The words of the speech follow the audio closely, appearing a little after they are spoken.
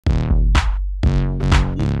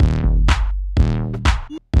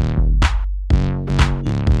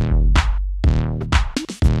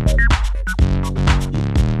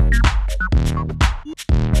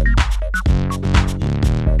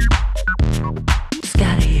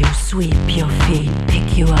sweep your feet,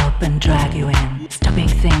 pick you up and drag you in, stubbing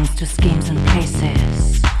things to schemes and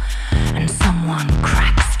places, and someone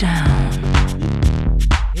cracks down.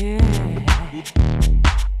 Yeah.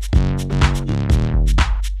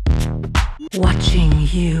 Watching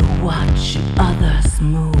you watch others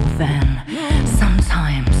move, and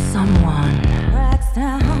sometimes someone cracks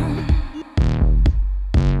down.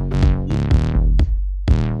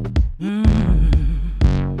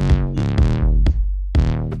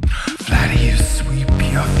 Flatter you, sweep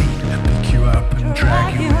your feet, pick you up and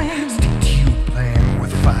drag you in, stick to you playing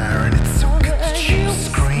with fire, and it's so good that you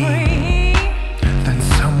scream. Then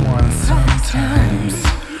someone sometimes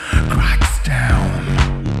cracks down.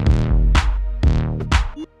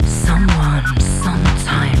 Someone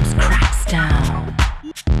sometimes cracks down.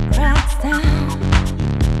 Cracks down.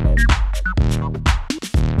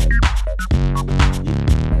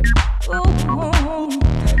 Ooh,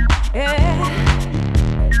 yeah.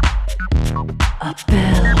 A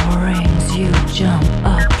bell rings, you jump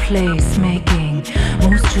a place making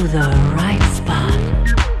moves to the right spot,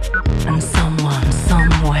 and someone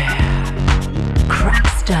somewhere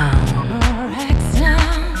cracks down. Cracks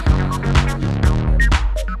down.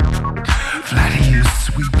 Flatter you,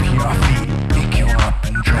 sweep your feet, pick you up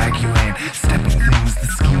and drag you in, stepping things, the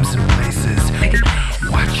schemes and places,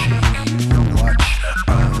 watching you watch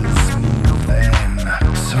others move. Then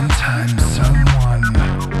sometimes someone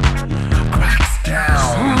cracks down.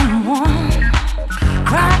 Someone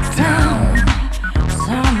cracks down.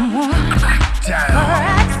 Someone Crack down.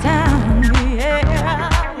 cracks down.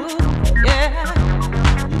 Yeah. Ooh, yeah.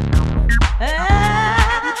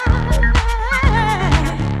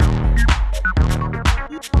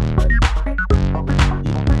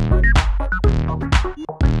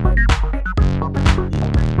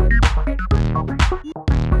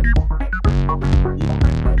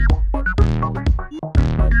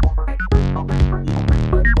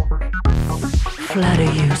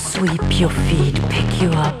 Flutter you, sweep your feet, pick you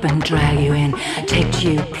up and drag you in, take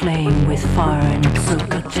to you playing with fire, and it's so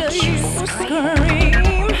good that you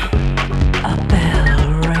scream. A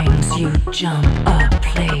bell rings, you jump a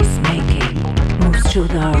place making moves to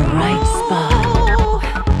the right spot.